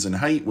 4 inches in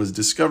height, was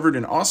discovered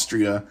in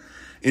Austria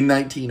in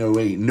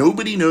 1908.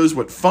 Nobody knows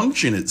what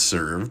function it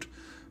served,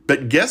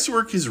 but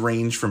guesswork has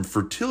ranged from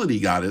fertility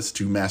goddess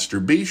to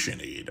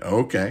masturbation aid.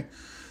 Okay.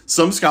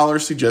 Some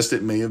scholars suggest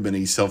it may have been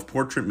a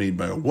self-portrait made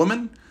by a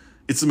woman.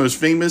 It's the most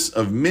famous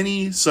of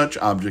many such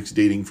objects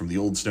dating from the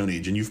Old Stone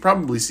Age. And you've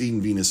probably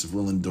seen Venus of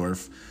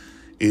Willendorf.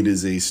 It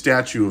is a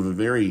statue of a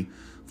very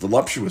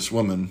voluptuous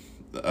woman,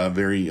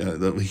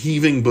 the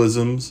heaving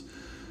bosoms,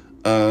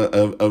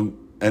 an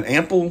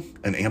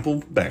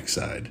ample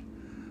backside,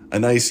 a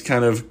nice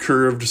kind of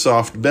curved,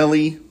 soft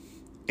belly,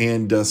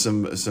 and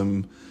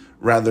some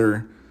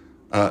rather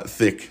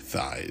thick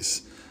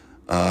thighs,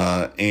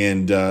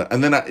 and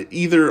then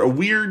either a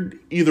weird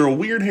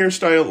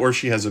hairstyle, or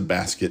she has a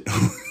basket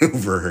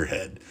over her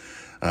head.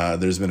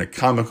 There's been a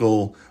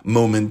comical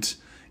moment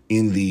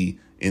in the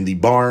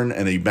barn,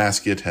 and a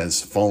basket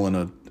has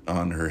fallen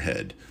on her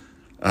head.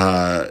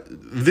 The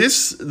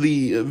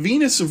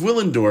Venus of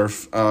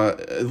Willendorf,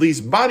 at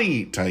least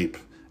body type,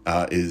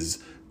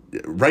 is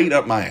right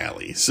up my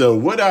alley. So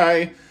would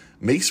I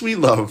make sweet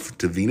love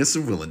to Venus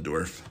of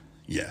Willendorf?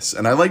 Yes.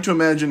 And I like to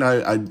imagine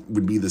I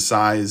would be the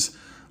size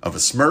of a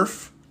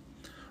Smurf,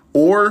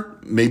 or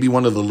maybe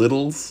one of the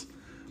Littles,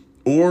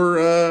 or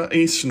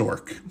a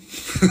Snork.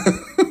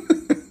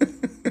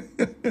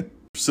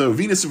 So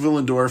Venus of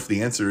Willendorf,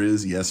 the answer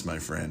is yes, my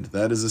friend.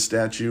 That is a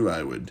statue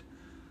I would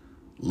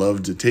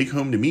love to take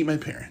home to meet my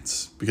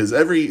parents, because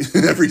every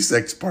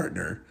sex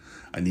partner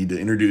I need to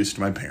introduce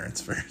to my parents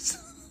first.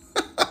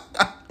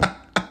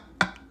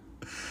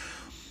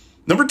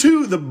 Number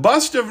 2, the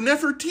bust of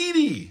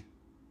Nefertiti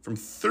from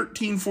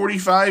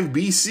 1345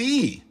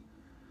 BC.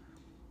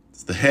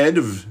 It's the head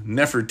of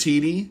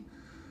Nefertiti.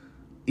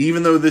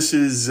 Even though this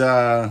is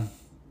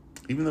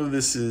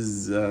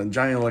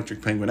Giant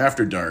Electric Penguin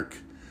After Dark,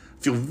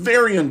 I feel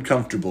very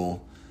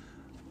uncomfortable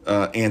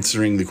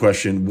answering the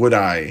question, would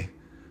I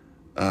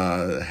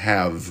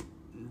have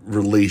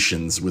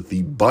relations with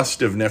the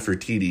bust of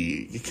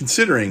Nefertiti,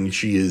 considering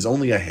she is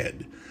only a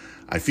head?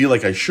 I feel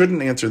like I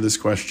shouldn't answer this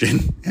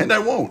question, and I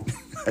won't.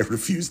 I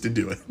refuse to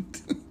do it.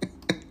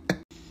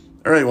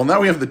 All right, well,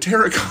 now we have the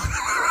terracotta.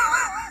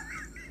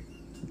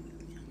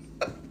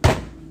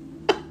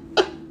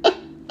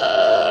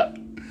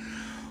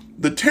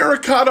 The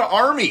Terracotta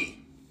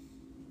Army,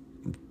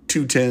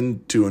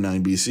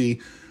 210-209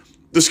 BC.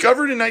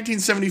 Discovered in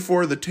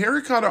 1974, the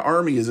Terracotta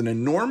Army is an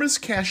enormous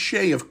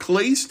cache of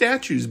clay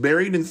statues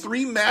buried in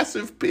 3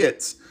 massive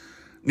pits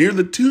near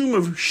the tomb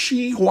of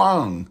Shi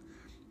Huang,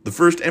 the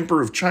first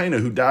emperor of China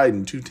who died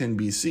in 210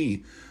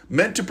 BC.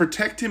 Meant to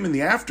protect him in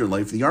the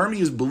afterlife, the army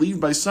is believed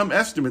by some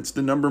estimates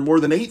to number more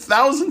than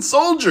 8,000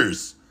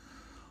 soldiers,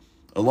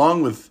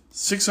 along with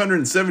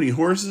 670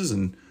 horses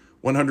and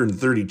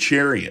 130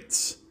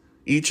 chariots.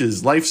 Each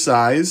is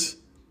life-size,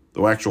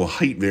 though actual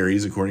height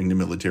varies according to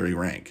military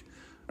rank.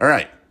 All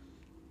right.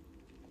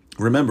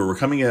 Remember, we're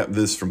coming at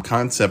this from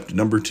concept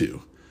number 2.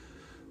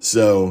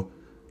 So,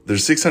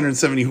 there's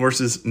 670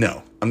 horses.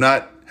 No, I'm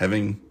not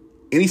having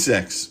any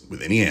sex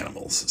with any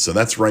animals. So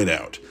that's right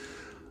out.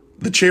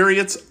 The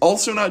chariots,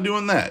 also not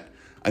doing that.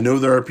 I know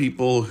there are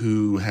people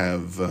who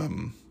have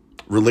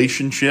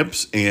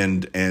relationships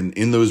and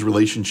in those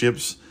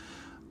relationships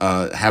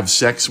have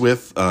sex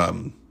with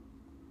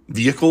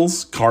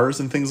vehicles, cars,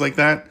 and things like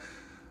that.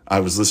 I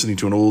was listening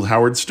to an old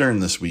Howard Stern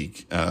this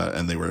week,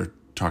 and they were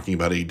talking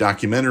about a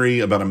documentary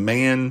about a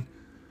man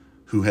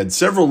who had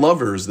several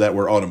lovers that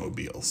were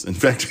automobiles. In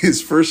fact,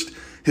 his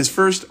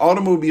first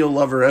automobile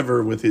lover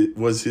ever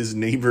was his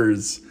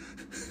neighbor's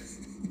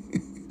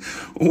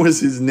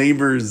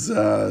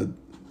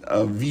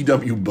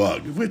VW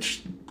Bug,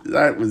 which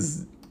that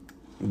was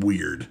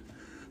weird.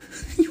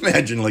 Can you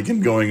imagine like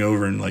him going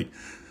over and like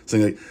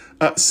saying like,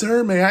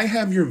 "Sir, may I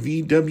have your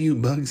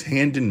VW Bug's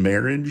hand in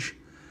marriage?"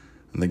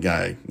 And the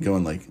guy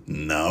going like,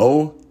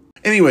 "No."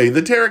 Anyway,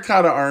 the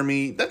Terracotta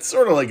Army, that's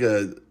sort of like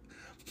a,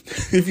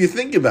 if you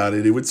think about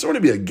it, it would sort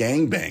of be a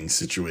gangbang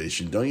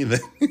situation, don't you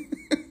think?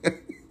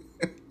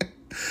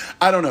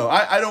 I don't know.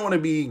 I don't want to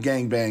be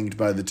gangbanged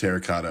by the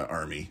Terracotta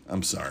Army.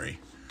 I'm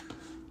sorry.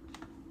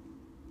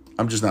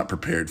 I'm just not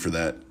prepared for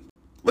that.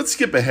 Let's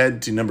skip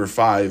ahead to number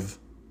 5,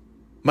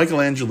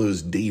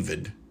 Michelangelo's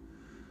David.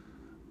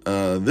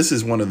 This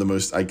is one of the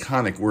most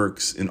iconic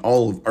works in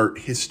all of art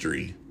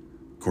history,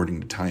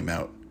 according to Time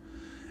Out.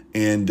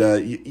 And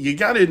you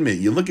got to admit,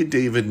 you look at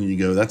David and you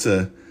go, it's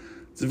a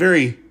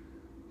very,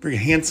 very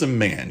handsome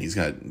man. He's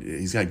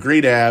got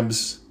great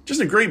abs,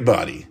 just a great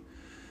body,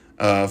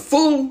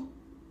 full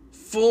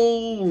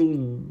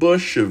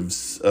bush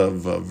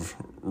of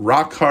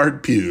rock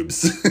hard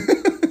pubes.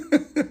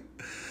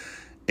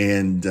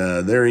 And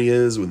there he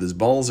is with his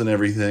balls and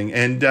everything.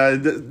 And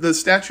the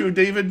statue of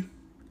David,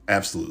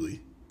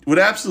 would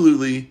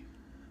absolutely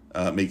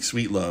make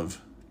sweet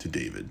love to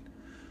David.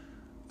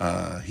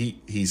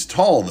 He's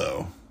tall,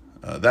 though.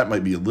 That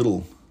might be a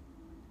little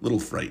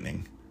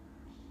frightening.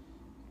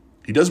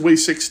 He does weigh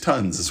 6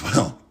 tons as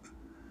well.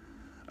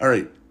 All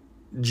right.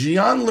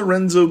 Gian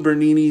Lorenzo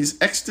Bernini's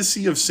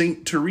Ecstasy of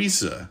St.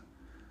 Teresa.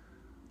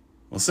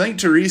 Well, St.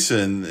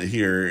 Teresa in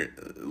here,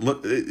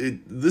 look,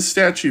 this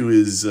statue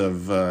is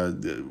of,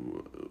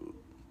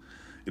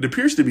 it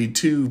appears to be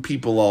 2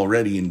 people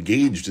already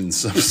engaged in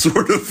some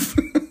sort of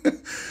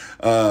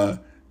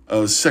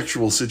a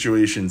sexual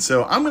situation.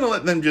 So I'm going to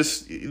let them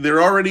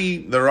they're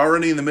already in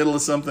the middle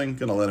of something.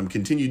 Going to let them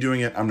continue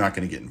doing it. I'm not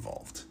going to get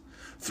involved.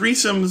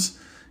 Threesomes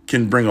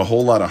can bring a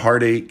whole lot of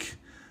heartache.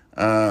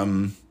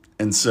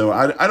 And so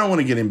I don't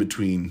want to get in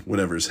between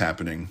whatever's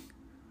happening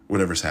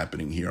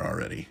here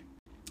already.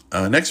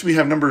 Next we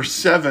have number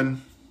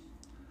 7,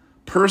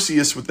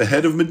 Perseus with the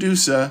head of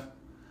Medusa.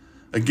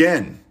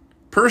 Again,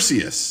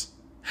 Perseus,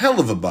 hell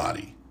of a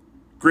body,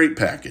 great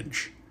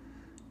package,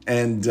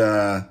 and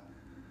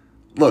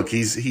look,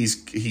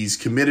 he's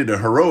committed a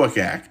heroic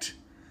act.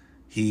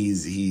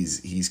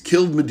 He's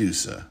killed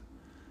Medusa,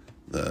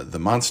 the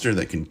monster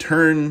that can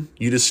turn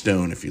you to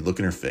stone if you look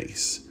in her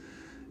face,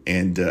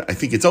 and I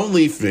think it's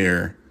only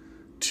fair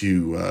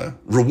to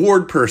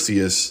reward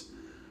Perseus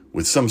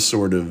with some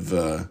sort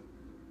of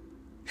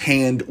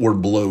hand or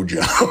blow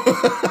job.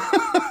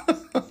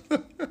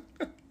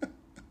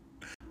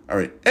 All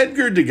right,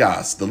 Edgar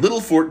Degas, the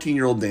little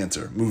 14-year-old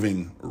dancer,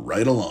 moving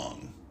right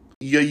along.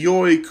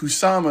 Yayoi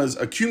Kusama's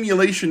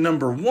Accumulation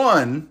number 1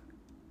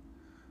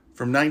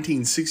 from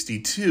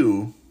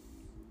 1962.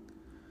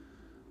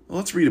 Well,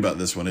 let's read about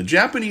this one. A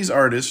Japanese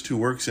artist who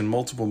works in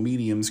multiple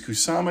mediums,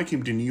 Kusama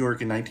came to New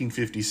York in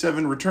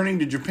 1957, returning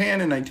to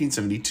Japan in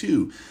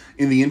 1972.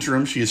 In the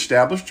interim, she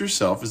established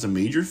herself as a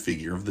major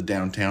figure of the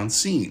downtown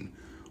scene,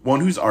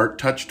 one whose art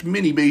touched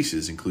many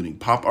bases, including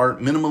pop art,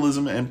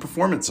 minimalism, and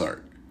performance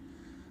art.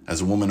 As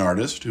a woman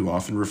artist who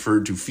often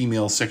referred to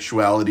female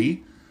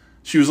sexuality,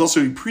 she was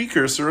also a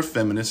precursor of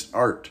feminist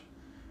art.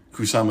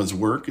 Kusama's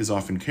work is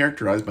often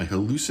characterized by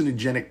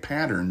hallucinogenic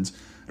patterns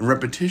and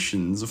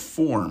repetitions of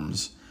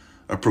forms,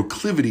 a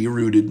proclivity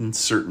rooted in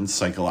certain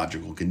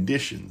psychological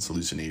conditions,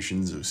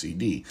 hallucinations,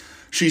 OCD,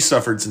 she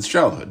suffered since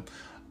childhood.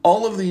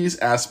 All of these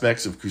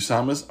aspects of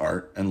Kusama's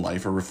art and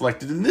life are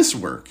reflected in this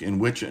work, in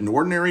which an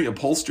ordinary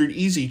upholstered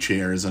easy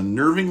chair is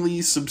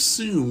unnervingly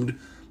subsumed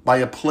by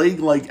a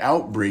plague-like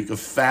outbreak of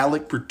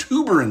phallic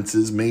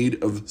protuberances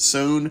made of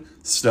sewn,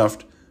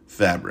 stuffed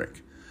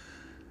fabric.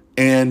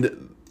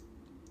 And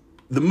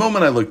the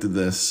moment I looked at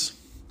this,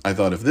 I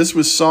thought if this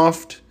was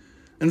soft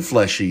and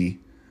fleshy,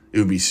 it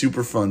would be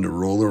super fun to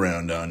roll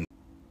around on.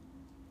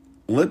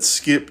 Let's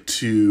skip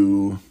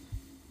to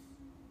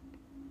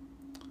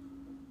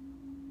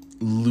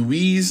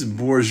Louise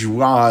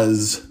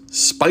Bourgeois'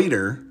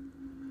 Spider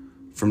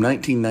from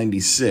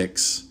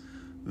 1996.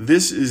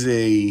 This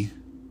is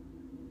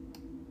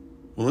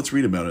well, let's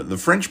read about it. The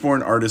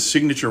French-born artist's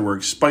signature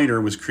work, Spider,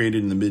 was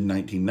created in the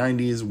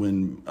mid-1990s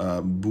when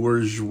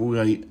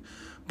Bourgeois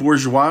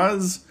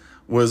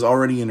was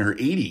already in her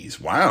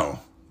 80s. Wow,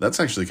 that's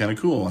actually kind of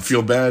cool. I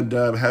feel bad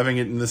having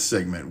it in this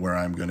segment where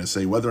I'm going to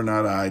say whether or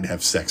not I'd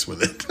have sex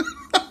with it.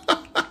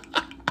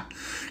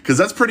 Because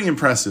that's pretty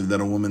impressive that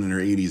a woman in her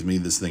 80s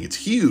made this thing. It's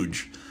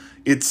huge.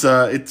 It's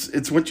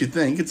what you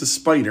think. It's a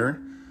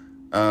spider.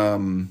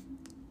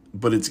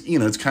 But it's,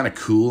 it's kind of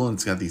cool, and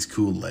it's got these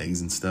cool legs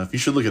and stuff. You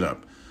should look it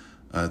up.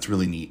 It's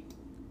really neat.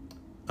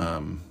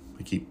 I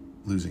keep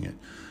losing it.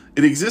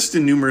 It exists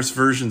in numerous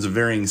versions of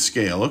varying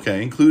scale,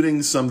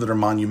 including some that are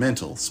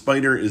monumental.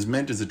 Spider is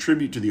meant as a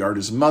tribute to the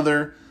artist's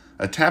mother,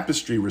 a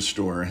tapestry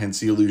restorer, hence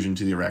the allusion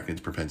to the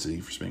arachnid's propensity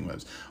for spinning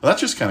webs. Well,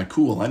 that's just kind of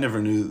cool. I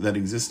never knew that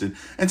existed.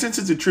 And since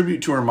it's a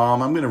tribute to her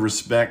mom, I'm going to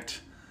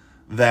respect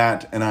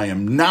that, and I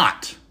am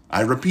not,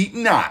 I repeat,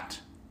 not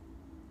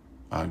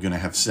going to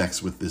have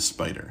sex with this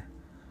spider.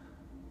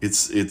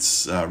 It's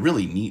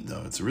really neat,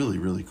 though. It's really,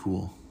 really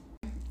cool.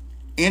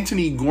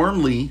 Anthony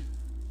Gormley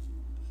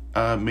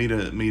made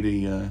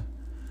a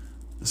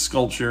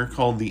sculpture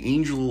called the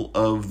Angel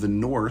of the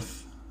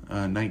North,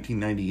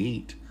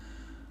 1998.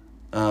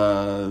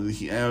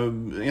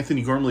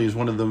 Anthony Gormley is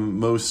one of the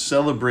most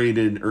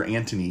celebrated,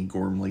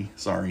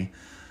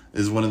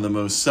 is one of the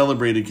most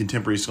celebrated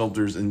contemporary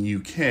sculptors in the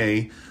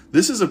UK.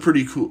 This is a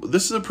pretty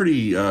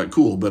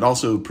cool, but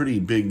also pretty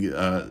big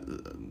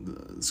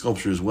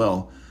sculpture as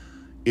well.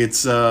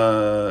 It's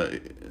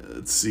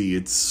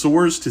it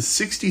soars to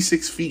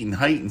 66 feet in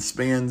height and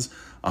spans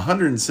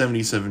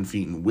 177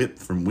 feet in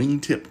width from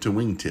wingtip to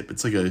wingtip.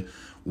 It's like a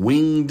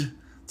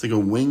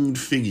winged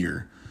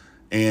figure.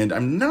 And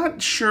I'm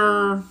not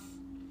sure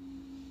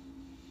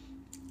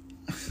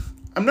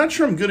I'm not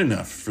sure I'm good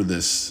enough for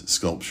this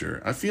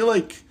sculpture. I feel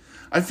like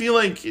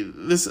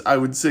this, I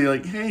would say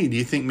like, hey, do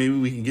you think maybe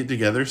we can get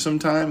together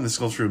sometime? And the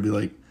sculpture would be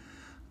like,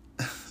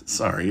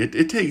 sorry,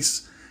 it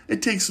takes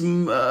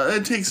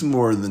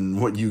more than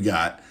what you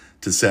got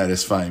to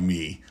satisfy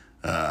me,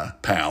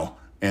 pal.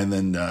 And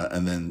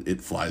then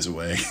it flies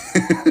away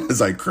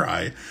as I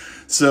cry.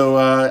 So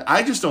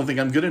I just don't think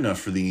I'm good enough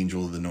for the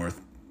Angel of the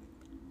North.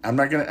 I'm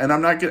not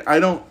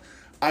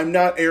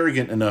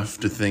arrogant enough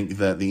to think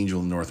that the Angel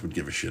of the North would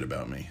give a shit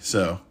about me.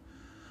 So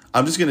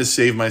I'm just going to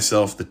save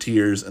myself the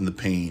tears and the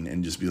pain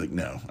and just be like,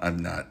 no, I'm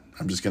not.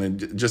 I'm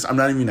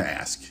not even going to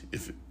ask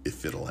if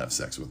it'll have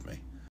sex with me.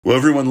 Well,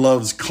 everyone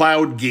loves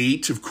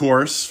Cloudgate, of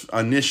course.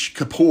 Anish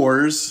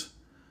Kapoor's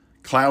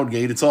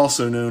Cloudgate. It's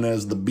also known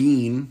as the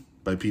Bean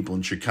by people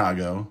in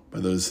Chicago, by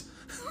those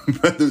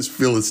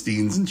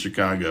Philistines in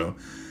Chicago.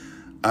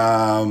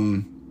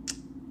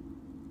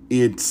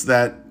 It's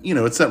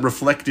that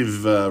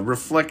reflective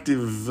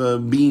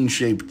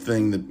bean-shaped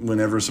thing that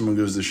whenever someone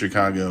goes to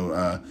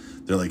Chicago,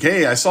 they're like,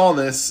 hey, I saw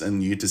this,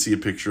 and you get to see a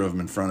picture of them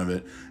in front of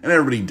it, and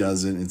everybody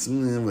does it. It's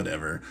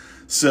whatever.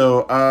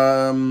 So,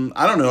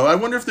 I don't know. I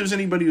wonder if there's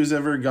anybody who's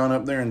ever gone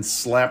up there and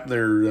slapped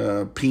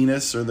their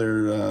penis or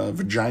their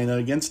vagina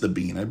against the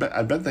bean. I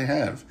bet they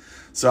have.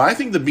 So I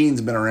think the bean's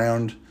been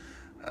around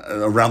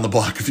the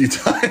block a few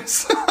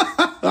times.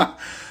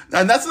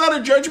 And that's not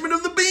a judgment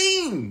of the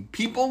bean.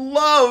 People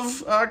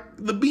love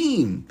the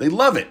bean. They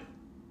love it.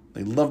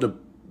 They love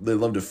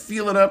to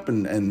feel it up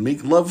and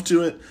make love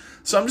to it.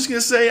 So I'm just going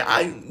to say,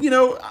 I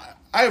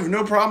have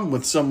no problem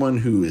with someone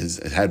who has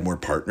had more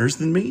partners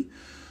than me.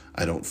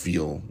 I don't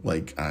feel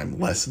like I'm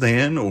less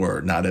than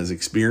or not as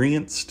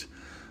experienced.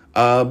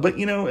 But,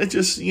 it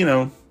just,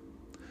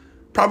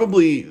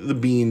 probably the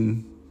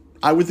bean,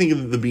 I would think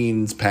of the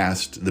bean's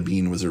past, the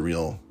bean was a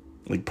real,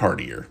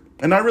 partier.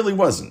 And I really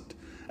wasn't.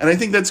 And I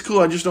think that's cool.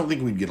 I just don't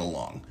think we'd get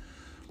along.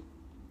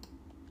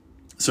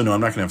 So no,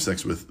 I'm not going to have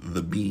sex with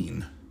the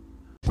bean.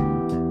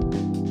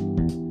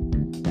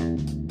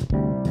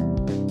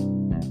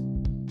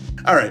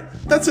 All right,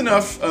 that's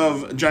enough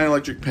of Giant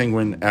Electric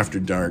Penguin After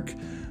Dark.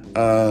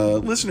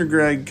 Listener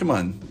Greg, come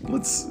on,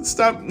 let's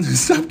stop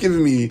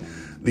giving me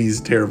these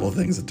terrible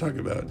things to talk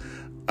about.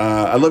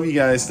 I love you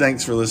guys.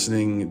 Thanks for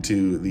listening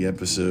to the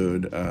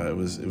episode. It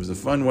was a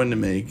fun one to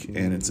make,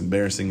 and it's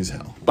embarrassing as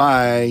hell.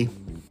 Bye.